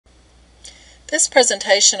This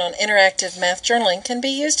presentation on interactive math journaling can be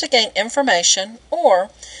used to gain information or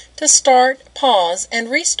to start, pause, and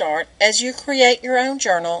restart as you create your own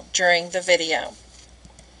journal during the video.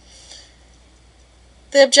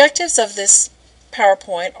 The objectives of this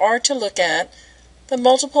PowerPoint are to look at the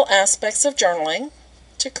multiple aspects of journaling,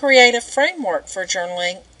 to create a framework for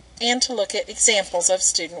journaling, and to look at examples of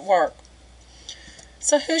student work.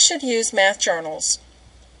 So who should use math journals?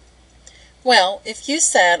 Well, if you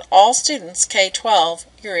said all students K-12,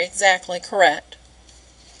 you're exactly correct.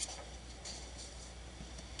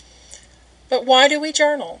 But why do we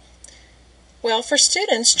journal? Well, for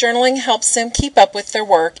students, journaling helps them keep up with their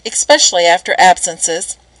work, especially after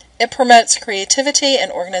absences. It promotes creativity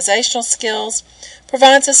and organizational skills,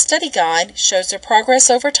 provides a study guide, shows their progress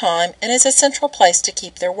over time, and is a central place to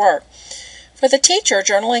keep their work. For the teacher,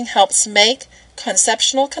 journaling helps make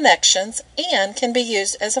conceptual connections and can be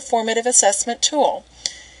used as a formative assessment tool.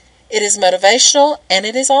 It is motivational, and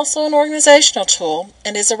it is also an organizational tool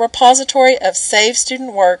and is a repository of saved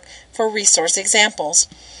student work for resource examples.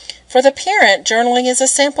 For the parent, journaling is a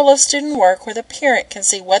sample of student work where the parent can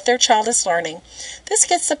see what their child is learning. This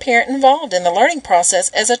gets the parent involved in the learning process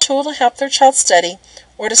as a tool to help their child study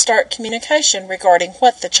or to start communication regarding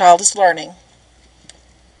what the child is learning.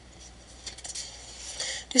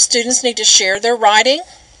 Do students need to share their writing?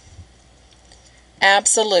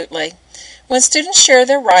 Absolutely. When students share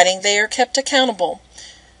their writing, they are kept accountable.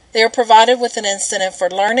 They are provided with an incentive for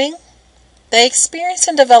learning. They experience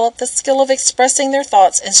and develop the skill of expressing their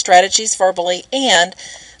thoughts and strategies verbally, and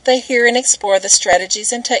they hear and explore the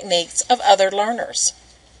strategies and techniques of other learners.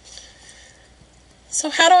 So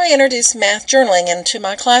how do I introduce math journaling into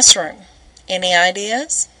my classroom? Any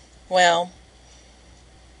ideas? Well,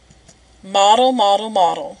 model, model,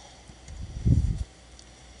 model.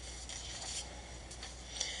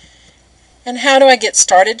 And how do I get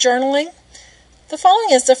started journaling? The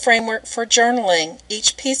following is the framework for journaling.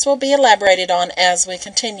 Each piece will be elaborated on as we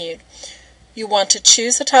continue. You want to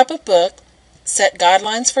choose a type of book, set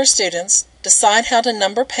guidelines for students, decide how to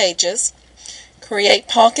number pages, create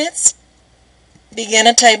pockets, begin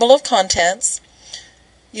a table of contents,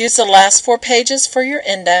 use the last 4 pages for your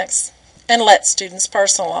index, and let students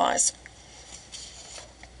personalize.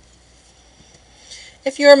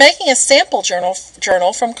 If you are making a sample journal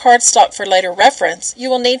from cardstock for later reference, you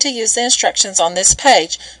will need to use the instructions on this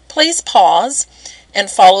page. Please pause and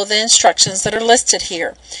follow the instructions that are listed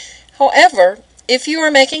here. However, if you are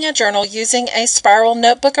making a journal using a spiral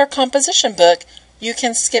notebook or composition book, you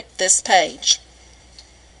can skip this page.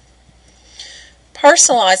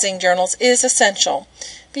 Personalizing journals is essential.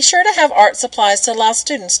 Be sure to have art supplies to allow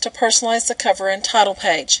students to personalize the cover and title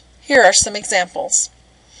page. Here are some examples.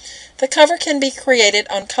 The cover can be created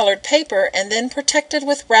on colored paper and then protected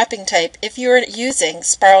with wrapping tape if you are using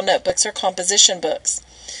spiral notebooks or composition books.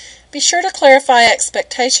 Be sure to clarify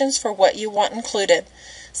expectations for what you want included,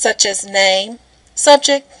 such as name,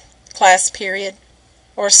 subject, class period,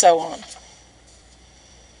 or so on.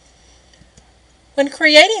 When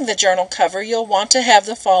creating the journal cover, you'll want to have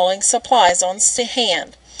the following supplies on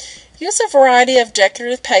hand. Use a variety of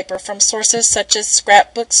decorative paper from sources such as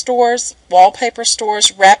scrapbook stores, wallpaper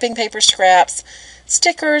stores, wrapping paper scraps,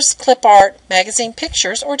 stickers, clip art, magazine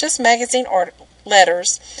pictures, or just magazine art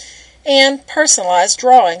letters, and personalized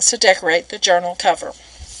drawings to decorate the journal cover.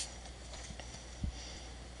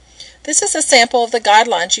 This is a sample of the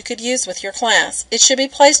guidelines you could use with your class. It should be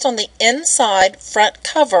placed on the inside front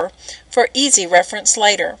cover for easy reference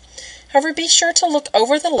later. However, be sure to look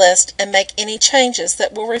over the list and make any changes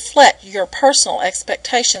that will reflect your personal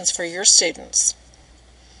expectations for your students.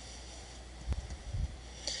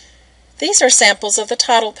 These are samples of the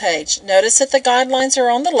title page. Notice that the guidelines are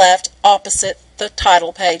on the left opposite the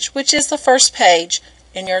title page, which is the first page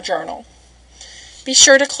in your journal. Be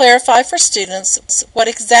sure to clarify for students what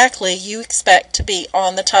exactly you expect to be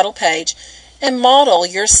on the title page and model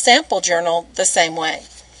your sample journal the same way.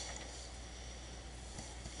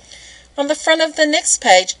 On the front of the next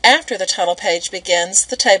page, after the title page, begins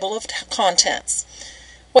the table of contents.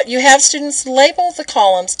 What you have students label the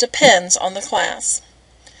columns depends on the class.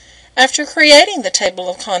 After creating the table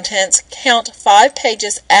of contents, count 5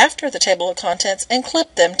 pages after the table of contents and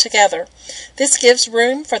clip them together. This gives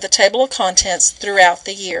room for the table of contents throughout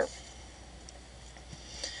the year.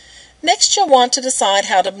 Next, you'll want to decide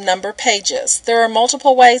how to number pages. There are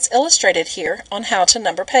multiple ways illustrated here on how to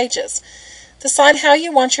number pages. Decide how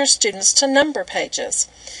you want your students to number pages.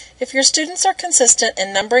 If your students are consistent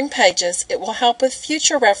in numbering pages, it will help with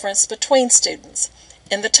future reference between students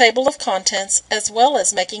in the table of contents, as well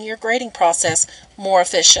as making your grading process more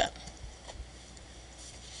efficient.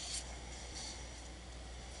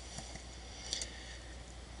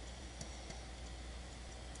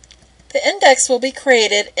 The index will be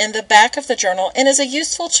created in the back of the journal and is a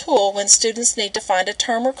useful tool when students need to find a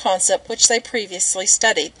term or concept which they previously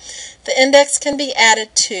studied. The index can be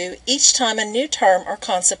added to each time a new term or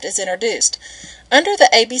concept is introduced. Under the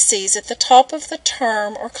ABCs at the top of the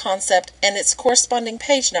term or concept and its corresponding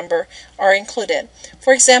page number are included.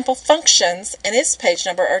 For example, functions and its page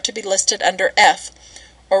number are to be listed under F,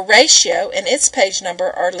 or ratio and its page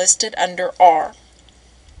number are listed under R.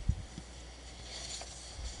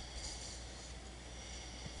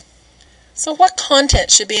 So what content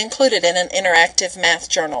should be included in an interactive math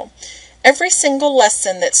journal? Every single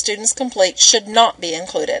lesson that students complete should not be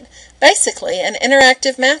included. Basically, an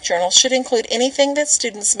interactive math journal should include anything that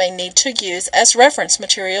students may need to use as reference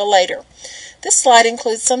material later. This slide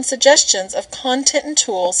includes some suggestions of content and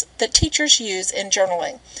tools that teachers use in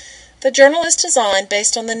journaling. The journal is designed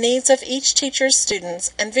based on the needs of each teacher's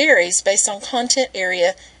students and varies based on content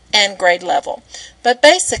area and grade level. But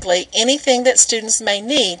basically, anything that students may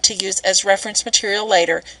need to use as reference material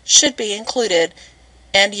later should be included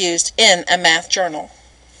and used in a math journal.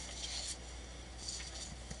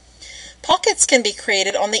 Pockets can be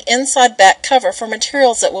created on the inside back cover for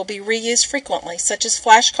materials that will be reused frequently, such as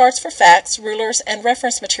flashcards for facts, rulers, and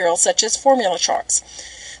reference materials such as formula charts.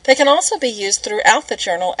 They can also be used throughout the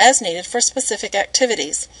journal as needed for specific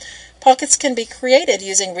activities. Pockets can be created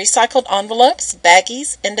using recycled envelopes,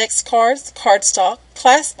 baggies, index cards, cardstock,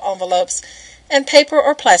 clasp envelopes, and paper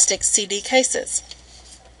or plastic CD cases.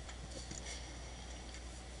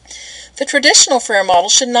 The traditional Frere model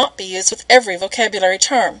should not be used with every vocabulary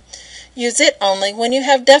term. Use it only when you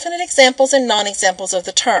have definite examples and non-examples of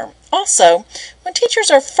the term. Also, when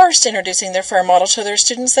teachers are first introducing their Frere model to their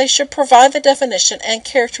students, they should provide the definition and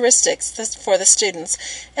characteristics for the students,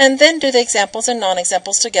 and then do the examples and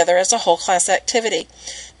non-examples together as a whole class activity.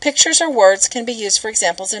 Pictures or words can be used for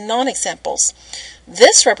examples and non-examples.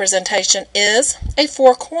 This representation is a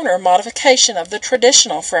four-corner modification of the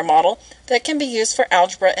traditional Frere model that can be used for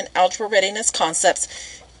algebra and algebra readiness concepts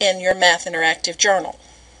in your math interactive journal.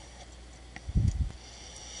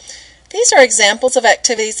 These are examples of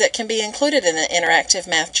activities that can be included in an interactive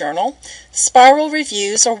math journal. Spiral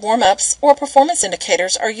reviews or warm-ups or performance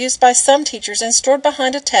indicators are used by some teachers and stored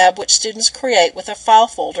behind a tab which students create with a file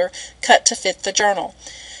folder cut to fit the journal.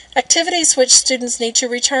 Activities which students need to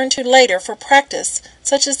return to later for practice,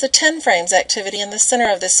 such as the 10 frames activity in the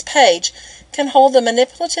center of this page, can hold the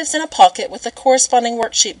manipulatives in a pocket with the corresponding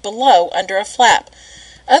worksheet below under a flap.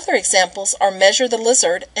 Other examples are measure the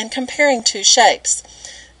lizard and comparing two shapes.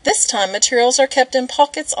 This time, materials are kept in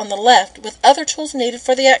pockets on the left with other tools needed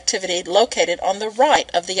for the activity located on the right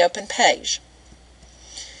of the open page.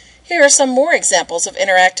 Here are some more examples of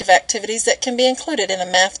interactive activities that can be included in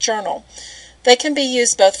a math journal. They can be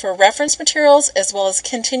used both for reference materials as well as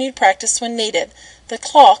continued practice when needed. The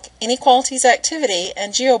clock, inequalities activity,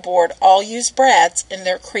 and geoboard all use brads in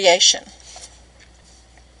their creation.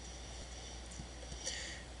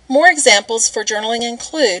 More examples for journaling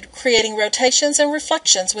include creating rotations and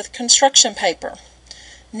reflections with construction paper,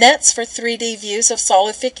 nets for 3D views of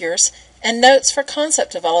solid figures, and notes for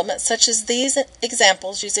concept development such as these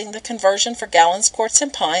examples using the conversion for gallons, quarts,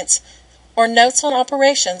 and pints, or notes on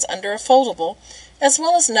operations under a foldable, as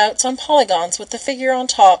well as notes on polygons with the figure on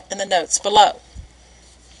top and the notes below.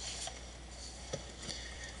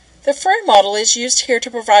 The Frere model is used here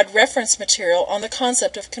to provide reference material on the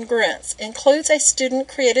concept of congruence. Includes a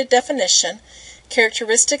student-created definition,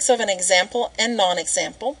 characteristics of an example and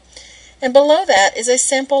non-example, and below that is a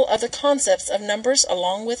sample of the concepts of numbers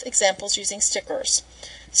along with examples using stickers.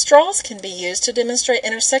 Straws can be used to demonstrate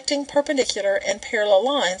intersecting perpendicular and parallel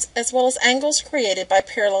lines, as well as angles created by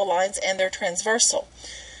parallel lines and their transversal.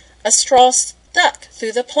 A straw stuck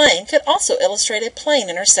through the plane could also illustrate a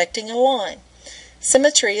plane intersecting a line.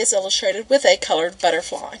 Symmetry is illustrated with a colored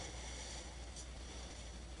butterfly.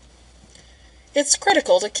 It's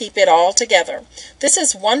critical to keep it all together. This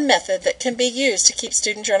is one method that can be used to keep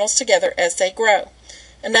student journals together as they grow.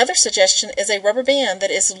 Another suggestion is a rubber band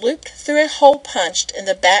that is looped through a hole punched in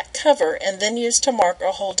the back cover and then used to mark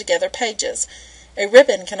or hold together pages. A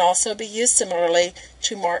ribbon can also be used similarly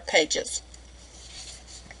to mark pages.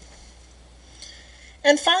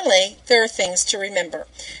 And finally, there are things to remember.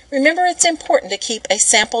 Remember, it's important to keep a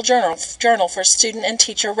sample journal for student and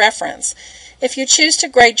teacher reference. If you choose to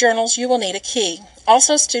grade journals, you will need a key.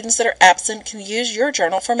 Also, students that are absent can use your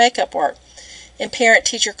journal for makeup work. In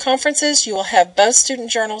parent-teacher conferences, you will have both student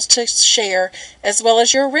journals to share as well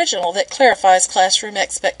as your original that clarifies classroom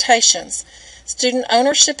expectations. Student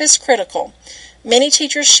ownership is critical. Many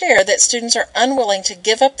teachers share that students are unwilling to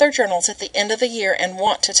give up their journals at the end of the year and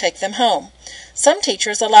want to take them home. Some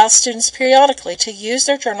teachers allow students periodically to use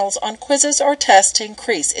their journals on quizzes or tests to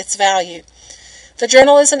increase its value. The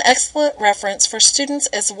journal is an excellent reference for students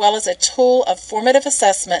as well as a tool of formative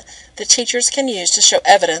assessment that teachers can use to show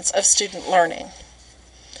evidence of student learning.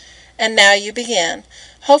 And now you begin.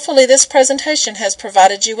 Hopefully this presentation has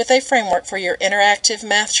provided you with a framework for your interactive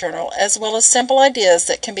math journal as well as simple ideas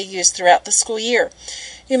that can be used throughout the school year.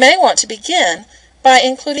 You may want to begin by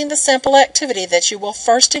including the sample activity that you will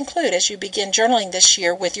first include as you begin journaling this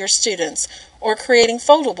year with your students, or creating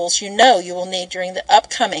foldables you know you will need during the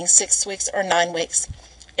upcoming 6 weeks or 9 weeks.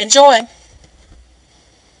 Enjoy!